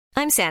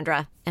I'm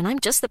Sandra, and I'm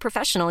just the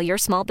professional your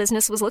small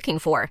business was looking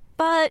for.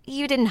 But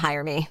you didn't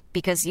hire me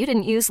because you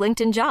didn't use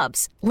LinkedIn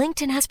Jobs.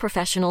 LinkedIn has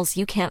professionals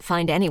you can't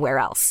find anywhere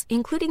else,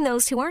 including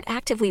those who aren't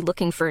actively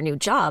looking for a new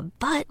job,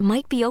 but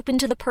might be open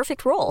to the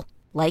perfect role,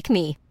 like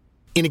me.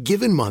 In a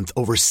given month,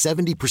 over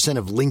 70%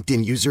 of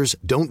LinkedIn users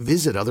don't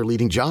visit other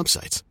leading job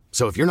sites.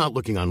 So if you're not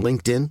looking on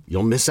LinkedIn,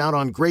 you'll miss out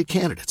on great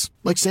candidates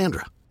like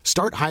Sandra.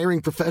 Start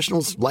hiring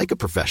professionals like a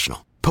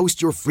professional.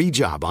 Post your free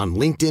job on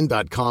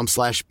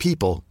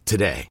linkedin.com/people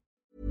today.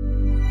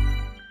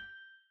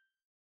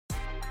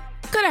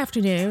 Good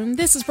afternoon.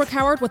 This is Brooke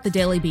Howard with The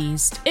Daily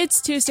Beast. It's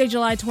Tuesday,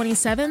 July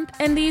 27th,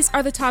 and these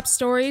are the top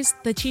stories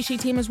the Chi-Chi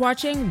team is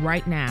watching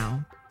right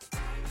now.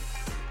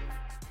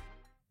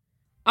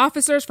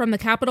 Officers from the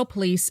Capitol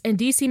Police and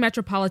D.C.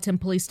 Metropolitan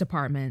Police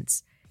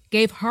Departments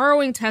gave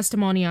harrowing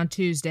testimony on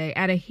Tuesday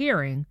at a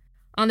hearing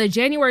on the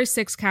January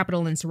 6th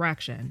Capitol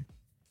insurrection.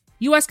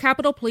 U.S.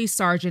 Capitol Police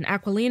Sergeant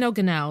Aquilino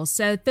Gonell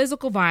said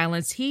physical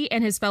violence he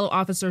and his fellow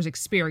officers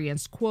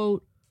experienced,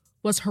 quote,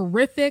 was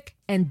horrific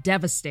and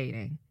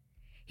devastating.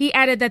 He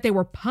added that they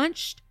were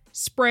punched,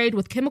 sprayed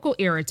with chemical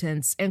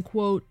irritants, and,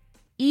 quote,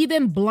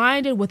 even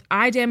blinded with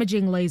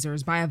eye-damaging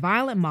lasers by a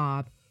violent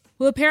mob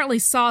who apparently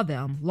saw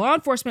them, law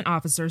enforcement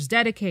officers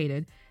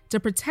dedicated to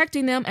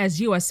protecting them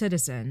as U.S.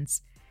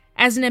 citizens,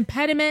 as an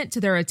impediment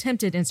to their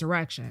attempted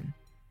insurrection.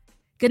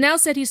 Gonell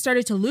said he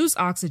started to lose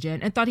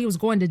oxygen and thought he was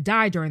going to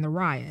die during the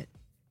riot.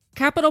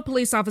 Capitol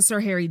Police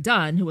Officer Harry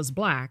Dunn, who was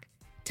black,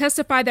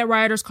 testified that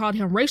rioters called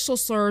him racial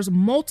slurs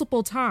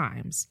multiple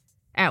times.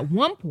 At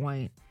one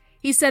point,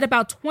 he said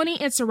about 20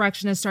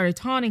 insurrectionists started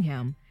taunting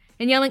him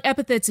and yelling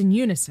epithets in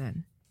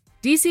unison.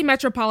 D.C.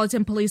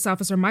 Metropolitan Police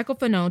Officer Michael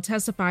Fanone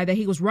testified that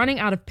he was running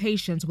out of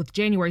patience with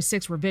January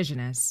 6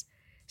 revisionists,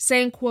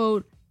 saying,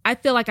 quote, I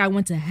feel like I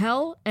went to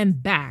hell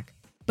and back,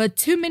 but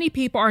too many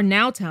people are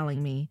now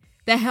telling me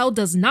that hell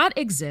does not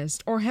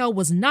exist or hell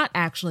was not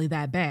actually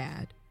that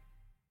bad.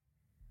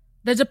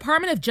 The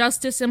Department of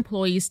Justice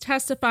employees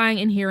testifying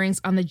in hearings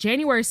on the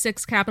January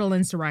 6 Capitol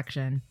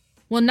insurrection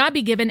will not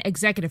be given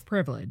executive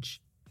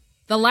privilege.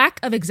 The lack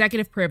of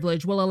executive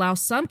privilege will allow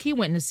some key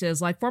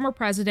witnesses, like former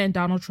President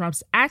Donald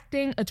Trump's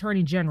acting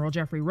Attorney General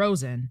Jeffrey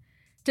Rosen,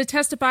 to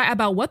testify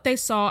about what they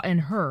saw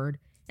and heard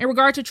in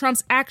regard to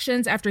Trump's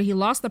actions after he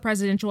lost the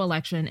presidential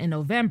election in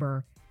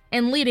November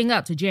and leading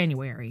up to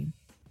January.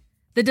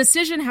 The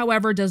decision,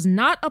 however, does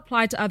not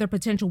apply to other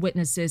potential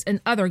witnesses in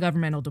other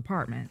governmental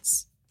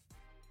departments.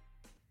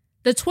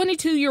 The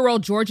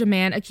 22-year-old Georgia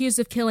man accused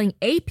of killing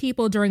 8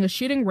 people during a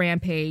shooting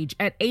rampage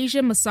at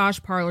Asian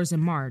massage parlors in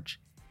March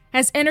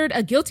has entered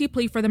a guilty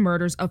plea for the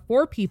murders of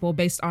 4 people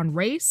based on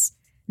race,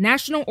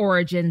 national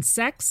origin,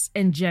 sex,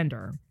 and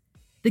gender.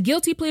 The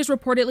guilty plea is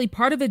reportedly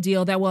part of a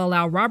deal that will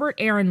allow Robert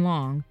Aaron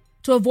Long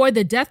to avoid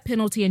the death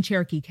penalty in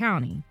Cherokee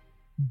County,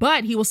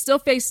 but he will still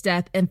face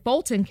death in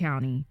Fulton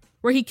County,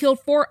 where he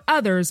killed 4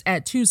 others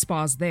at 2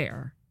 spas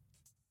there.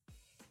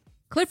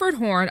 Clifford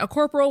Horn, a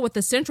corporal with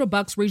the Central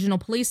Bucks Regional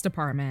Police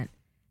Department,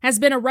 has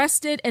been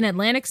arrested in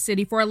Atlantic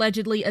City for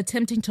allegedly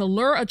attempting to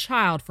lure a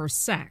child for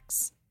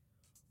sex.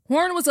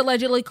 Horn was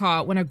allegedly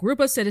caught when a group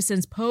of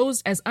citizens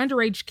posed as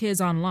underage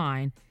kids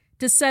online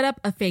to set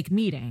up a fake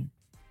meeting.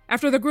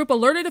 After the group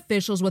alerted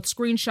officials with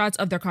screenshots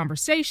of their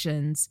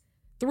conversations,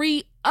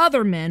 3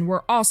 other men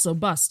were also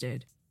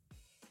busted.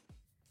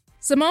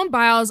 Simone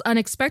Biles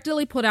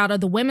unexpectedly pulled out of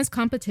the women's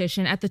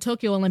competition at the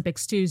Tokyo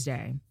Olympics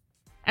Tuesday.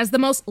 As the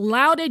most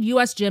lauded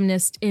U.S.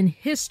 gymnast in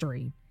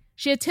history,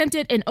 she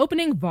attempted an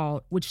opening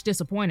vault, which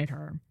disappointed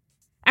her.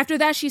 After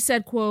that, she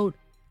said, quote,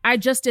 I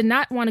just did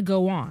not want to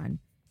go on.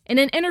 In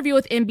an interview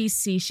with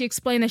NBC, she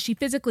explained that she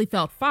physically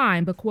felt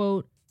fine, but,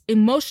 quote,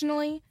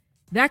 emotionally,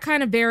 that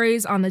kind of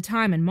varies on the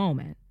time and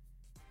moment.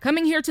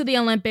 Coming here to the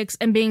Olympics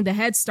and being the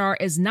head star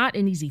is not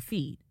an easy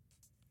feat.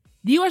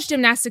 The U.S.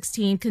 gymnastics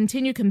team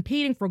continued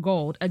competing for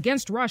gold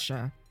against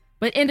Russia,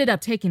 but ended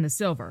up taking the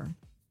silver.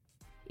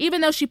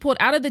 Even though she pulled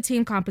out of the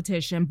team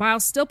competition,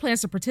 Biles still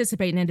plans to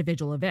participate in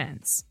individual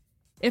events.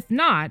 If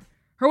not,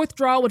 her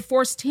withdrawal would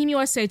force Team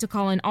USA to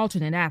call in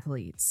alternate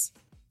athletes.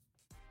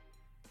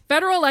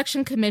 Federal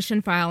Election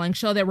Commission filings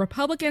show that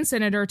Republican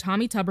Senator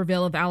Tommy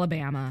Tuberville of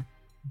Alabama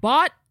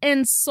bought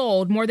and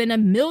sold more than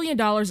 $1 million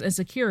in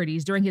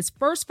securities during his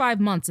first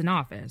 5 months in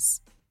office.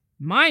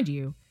 Mind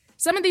you,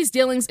 some of these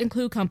dealings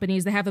include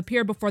companies that have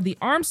appeared before the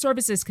Armed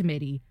Services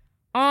Committee,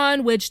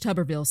 on which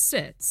Tuberville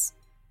sits.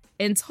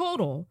 In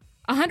total,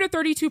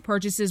 132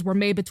 purchases were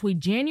made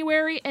between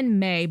January and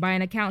May by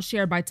an account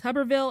shared by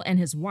Tuberville and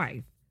his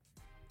wife.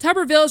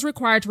 Tuberville is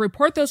required to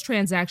report those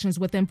transactions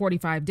within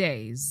 45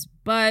 days,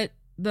 but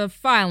the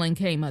filing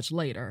came much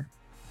later.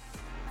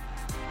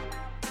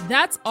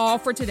 That's all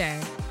for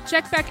today.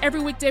 Check back every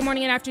weekday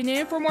morning and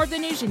afternoon for more of the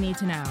news you need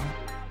to know.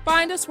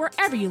 Find us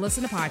wherever you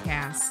listen to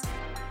podcasts.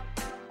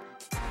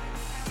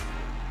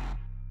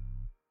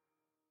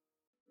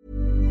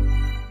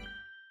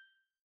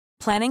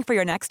 Planning for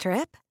your next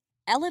trip?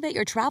 Elevate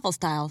your travel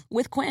style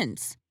with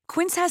Quince.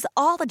 Quince has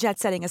all the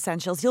jet-setting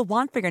essentials you'll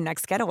want for your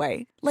next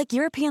getaway, like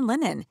European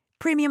linen,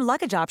 premium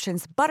luggage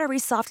options, buttery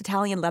soft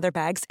Italian leather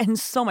bags, and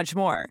so much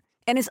more.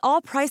 And is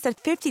all priced at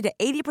 50 to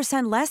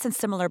 80% less than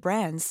similar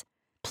brands.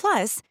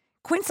 Plus,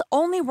 Quince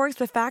only works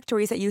with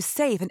factories that use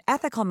safe and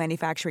ethical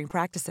manufacturing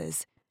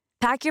practices.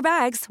 Pack your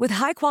bags with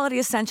high-quality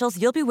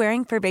essentials you'll be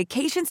wearing for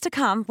vacations to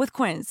come with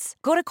Quince.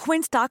 Go to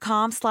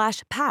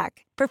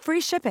quince.com/pack for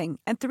free shipping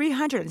and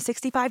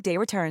 365-day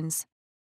returns.